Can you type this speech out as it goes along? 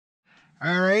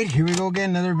All right, here we go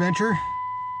again, another adventure.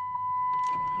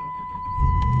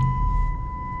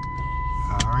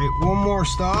 All right, one more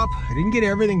stop. I didn't get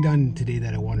everything done today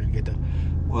that I wanted to get done.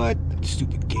 What? That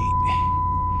stupid gate.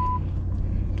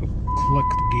 Don't click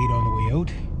the gate on the way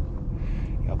out.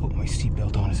 Yeah, I'll put my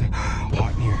seatbelt on. It's like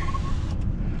hot in here.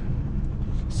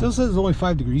 Still says it's only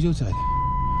 5 degrees outside.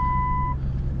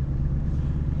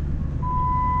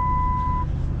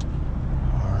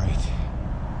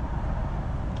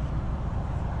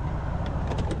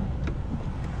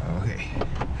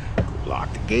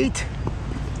 Lock the gate.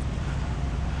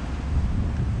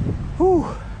 Whew.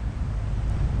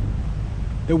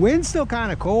 The wind's still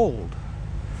kind of cold,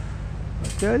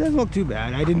 but it doesn't look too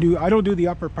bad. I don't do the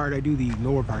upper part. I do the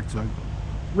lower part. So I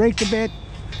raked a bit,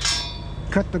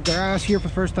 cut the grass here for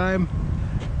the first time.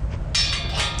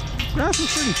 Grass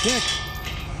is pretty thick.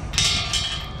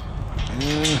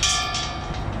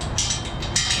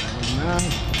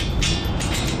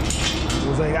 It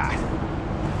was like that.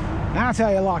 That's how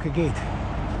you lock a gate.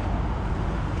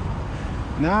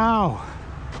 Now,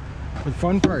 for the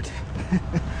fun part.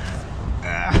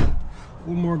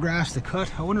 One more grass to cut.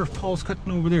 I wonder if Paul's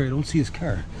cutting over there. I don't see his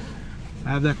car. I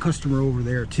have that customer over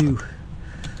there too.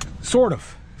 Sort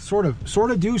of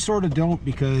do, sort of don't,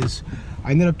 because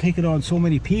I ended up taking on so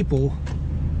many people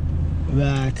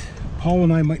that Paul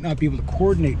and I might not be able to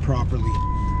coordinate properly.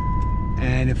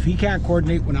 And if he can't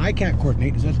coordinate when I can't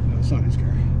coordinate, no, it's not his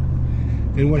car.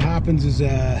 Then what happens is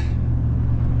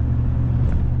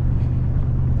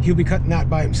he'll be cutting that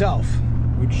by himself,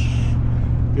 which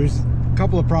there's a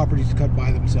couple of properties to cut by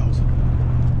themselves.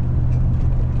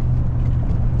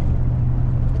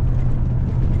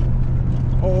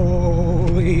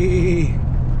 Holy!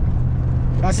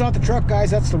 That's not the truck,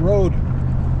 guys, that's the road.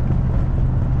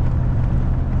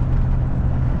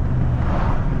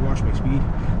 Watch my speed.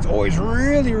 It's always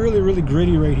really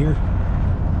gritty right here.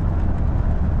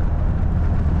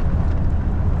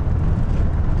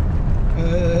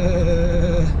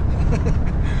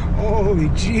 Holy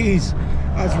jeez,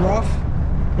 that's rough.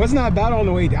 Wasn't that bad on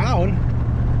the way down.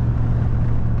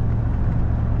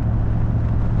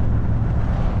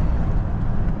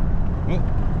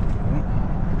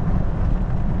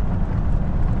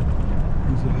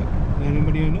 Who's that?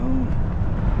 Anybody I know?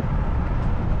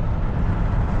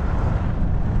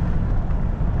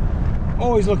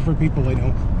 Always look for people I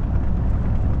know.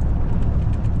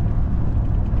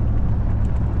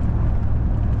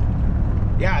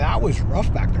 Yeah, that was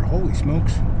rough back there, holy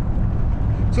smokes.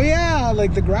 So yeah,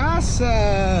 like the grass,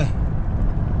 that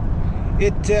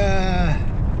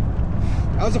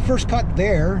was the first cut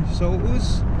there, so it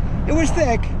was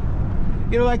thick.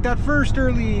 You know, like that first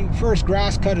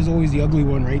grass cut is always the ugly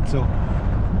one, right? So,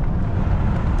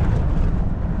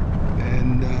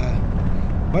 and,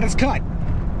 but it's cut.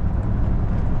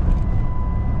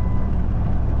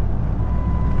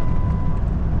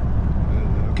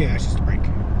 Okay, that's just a break.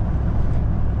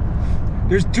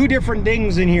 There's two different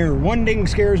dings in here. One ding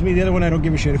scares me, the other one I don't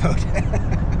give a shit about. There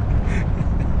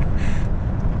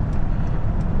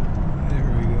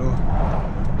we go.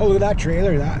 Oh, look at that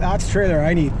trailer. That's the trailer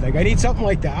I need. Like, I need something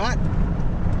like that.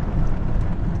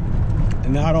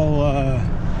 And that'll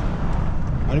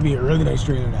be a really nice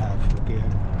trailer to have. Okay,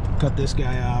 cut this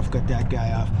guy off, cut that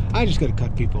guy off. I just gotta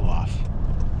cut people off.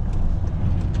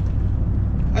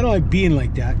 I don't like being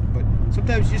like that, but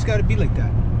sometimes you just gotta be like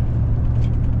that.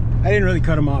 I didn't really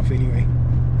cut them off anyway.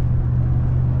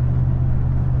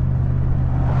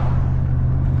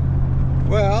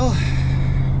 Well,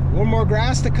 one more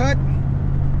grass to cut.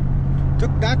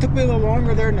 That took me a little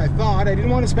longer there than I thought. I didn't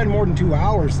want to spend more than 2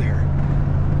 hours there,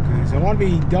 because I want to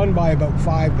be done by about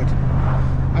 5, but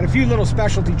I had a few little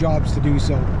specialty jobs to do,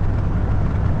 so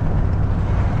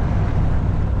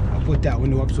I'll put that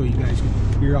window up so you guys can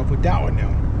hear. I'll put that one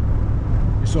down,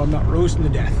 so I'm not roasting to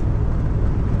death.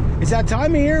 It's that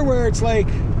time of year where it's like,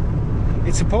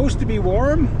 it's supposed to be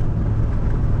warm,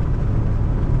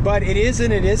 but it is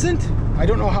and it isn't. I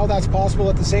don't know how that's possible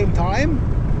at the same time,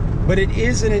 but it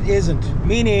is and it isn't.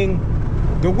 Meaning,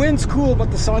 the wind's cool,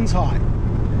 but the sun's hot.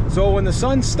 So when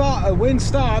the wind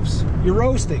stops, you're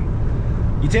roasting.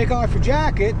 You take off your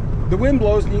jacket, the wind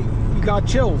blows, and you got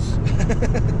chills.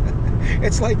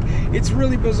 It's like, it's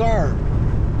really bizarre.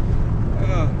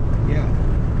 Yeah.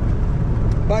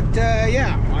 But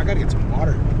yeah, I gotta get some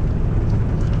water.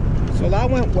 So that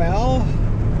went well.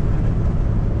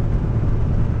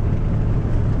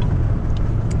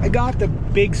 I got the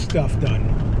big stuff done.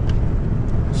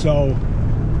 So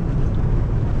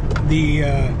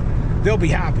they'll be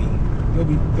happy.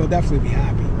 They'll definitely be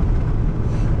happy.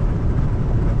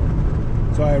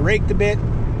 So I raked a bit.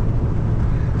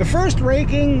 The first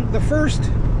raking, the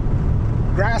first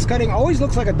grass cutting always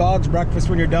looks like a dog's breakfast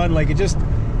when you're done. Like, it just,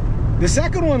 the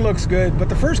second one looks good, but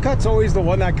the first cut's always the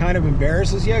one that kind of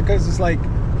embarrasses you, because it's like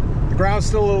the ground's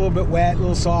still a little bit wet, a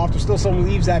little soft. There's still some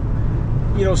leaves that,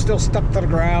 you know, still stuck to the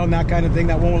ground, that kind of thing,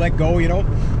 that won't let go, you know.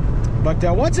 But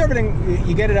once everything,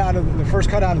 you get it out of the first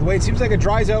cut out of the way, it seems like it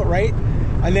dries out right,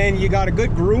 and then you got a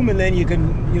good groom, and then you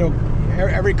can, you know,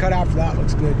 every cut after that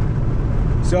looks good.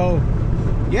 So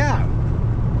yeah,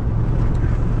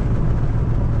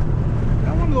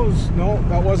 that one of those, no,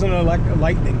 that wasn't a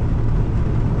lightning.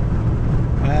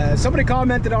 Somebody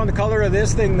commented on the color of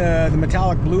this thing, the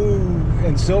metallic blue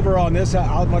and silver on this,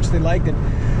 how much they liked it.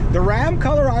 The Ram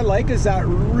color I like is that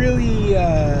really,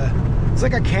 it's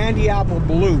like a candy apple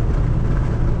blue.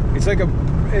 It's like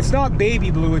it's not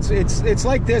baby blue, it's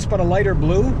like this, but a lighter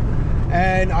blue.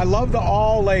 And I love the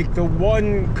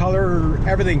one color,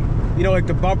 everything, you know, like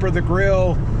the bumper, the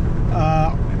grill,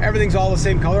 everything's all the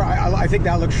same color. I think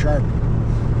that looks sharp.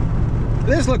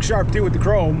 This looks sharp too with the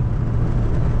chrome,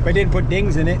 but I didn't put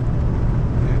dings in it.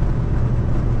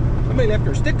 Somebody left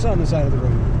their sticks on the side of the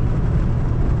road.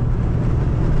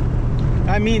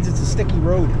 That means it's a sticky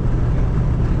road.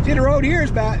 See, the road here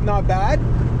is not bad.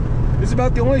 This is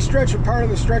about the only part of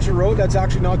the stretch of road that's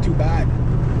actually not too bad.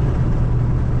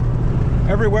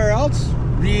 Everywhere else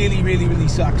really, really, really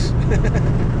sucks.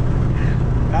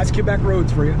 That's Quebec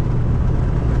roads for you.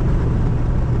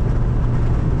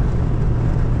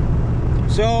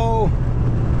 So,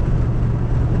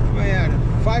 we had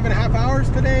 5.5 hours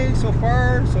today so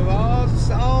far. So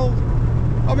I'll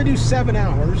probably do 7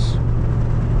 hours.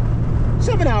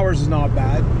 7 hours is not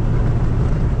bad.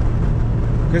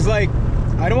 Because, like,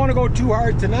 I don't want to go too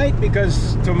hard tonight,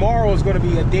 because tomorrow is going to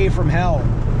be a day from hell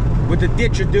with the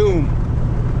Ditch of Doom.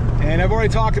 And I've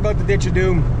already talked about the Ditch of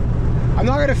Doom. I'm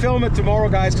not going to film it tomorrow,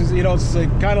 guys, because, you know, it's like,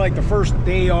 kind of like the first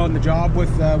day on the job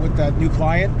with that new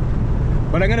client.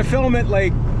 But I'm going to film it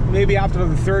like maybe after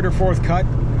the 3rd or 4th cut.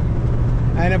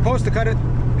 And I'm supposed to cut it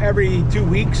every 2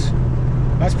 weeks.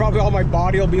 That's probably all my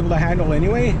body will be able to handle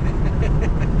anyway.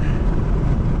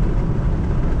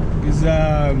 Because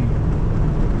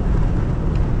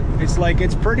it's like,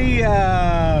 it's pretty,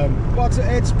 well,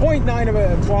 it's 0.9 of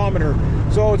a kilometer.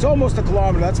 So it's almost a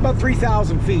kilometer. That's about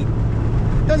 3,000 feet.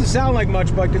 Doesn't sound like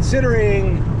much, but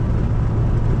considering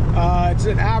it's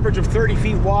an average of 30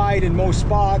 feet wide in most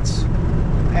spots,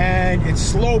 and it's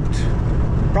sloped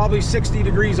probably 60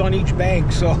 degrees on each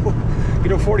bank, so, you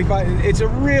know, 45, it's a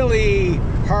really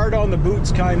hard on the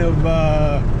boots kind of,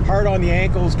 hard on the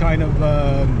ankles kind of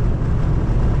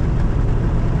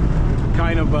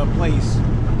place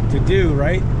to do,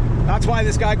 right? That's why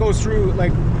this guy goes through,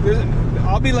 like,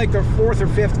 I'll be like the 4th or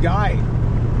 5th guy.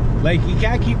 Like, he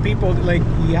can't keep people, like,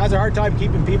 he has a hard time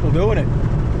keeping people doing it.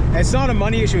 It's not a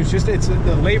money issue, it's just, it's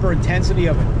the labor intensity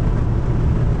of it.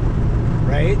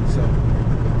 Right? So,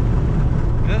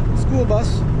 yeah, school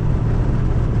bus.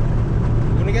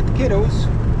 Gonna get the kiddos.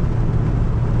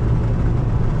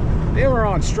 They were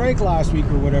on strike last week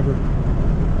or whatever.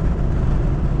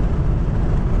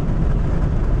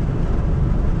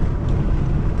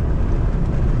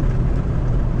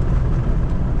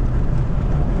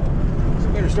 So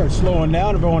I better start slowing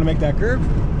down if I want to make that curve.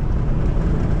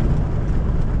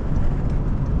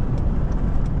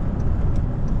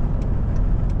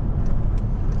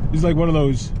 It's like one of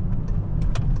those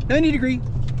 90-degree.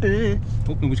 Oh,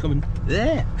 nobody's coming.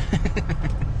 A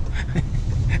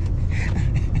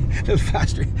little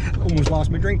faster. Almost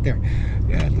lost my drink there.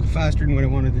 Yeah, a little faster than what I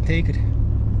wanted to take it.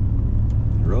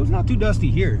 The road's not too dusty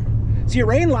here. See, it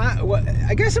rained well,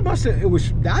 I guess it must have,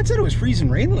 Dad said it was freezing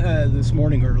rain this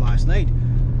morning or last night.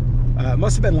 It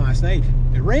must have been last night.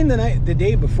 It rained the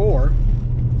day before,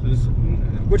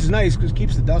 which is nice because it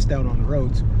keeps the dust down on the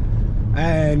roads.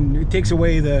 And it takes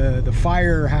away the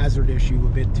fire hazard issue a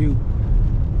bit too.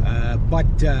 But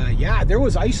yeah, there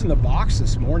was ice in the box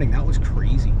this morning. That was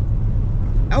crazy.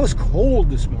 That was cold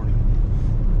this morning.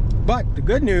 But the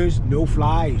good news, no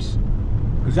flies.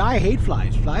 Because I hate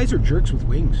flies. Flies are jerks with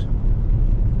wings.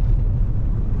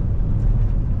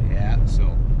 Yeah,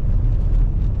 so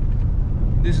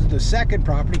this is the second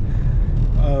property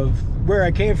of where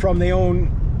I came from. They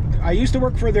own, I used to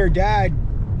work for their dad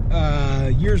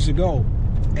years ago,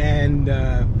 and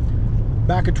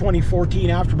back in 2014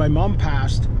 after my mom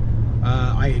passed,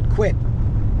 I had quit,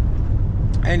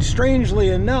 and strangely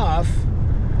enough,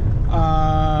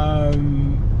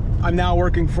 I'm now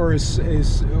working for his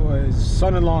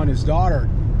son-in-law and his daughter.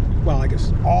 Well, I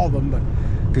guess all of them, but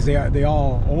because they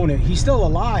all own it. He's still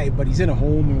alive, but he's in a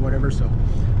home or whatever, so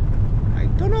I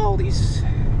don't know. I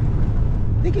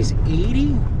think he's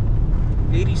 80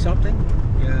 something.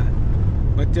 Yeah.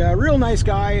 But real nice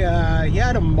guy. He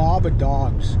had a mob of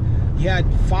dogs. He had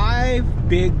 5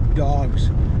 big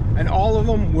dogs, and all of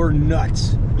them were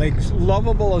nuts, like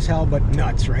lovable as hell, but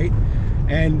nuts, right?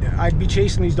 And I'd be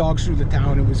chasing these dogs through the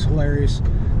town. It was hilarious.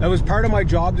 That was part of my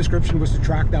job description, was to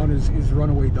track down his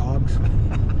runaway dogs.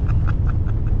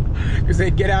 Because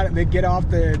they'd get out, they'd get out.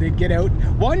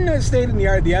 One stayed in the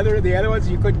yard. The other ones,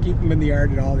 you couldn't keep them in the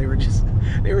yard at all. They were just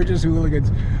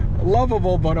hooligans.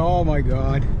 Lovable, but oh my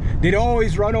god, they'd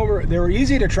always run over. They were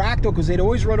easy to track though, because they'd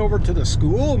always run over to the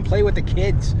school and play with the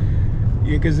kids.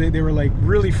 Yeah, because they were like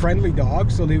really friendly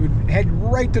dogs, so they would head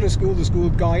right to the school. The school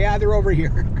would go, yeah, they're over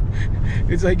here.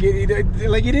 It's like you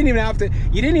didn't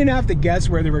even have to guess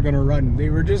where they were going to run.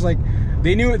 They were just like,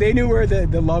 they knew where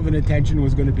the love and attention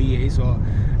was going to be. So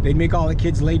they'd make all the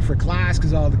kids late for class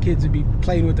because all the kids would be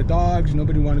playing with the dogs.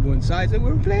 Nobody wanted to go inside. So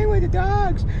we're playing with the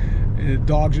dogs.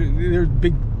 Dogs, they're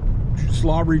big,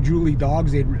 slobbery, drooly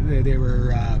dogs. They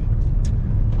were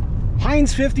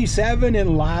Heinz 57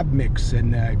 and lab mix,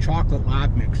 and chocolate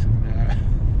lab mix.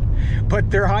 But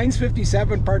their Heinz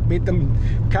 57 part made them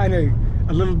kind of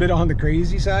a little bit on the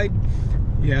crazy side.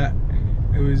 Yeah,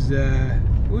 it was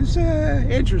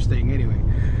interesting anyway.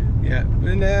 Yeah,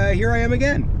 and here I am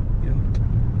again. You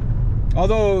know.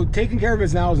 Although taking care of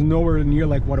it now is nowhere near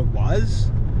like what it was.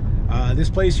 This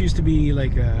place used to be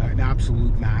like an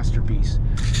absolute masterpiece.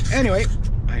 Anyway,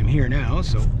 I'm here now,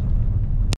 so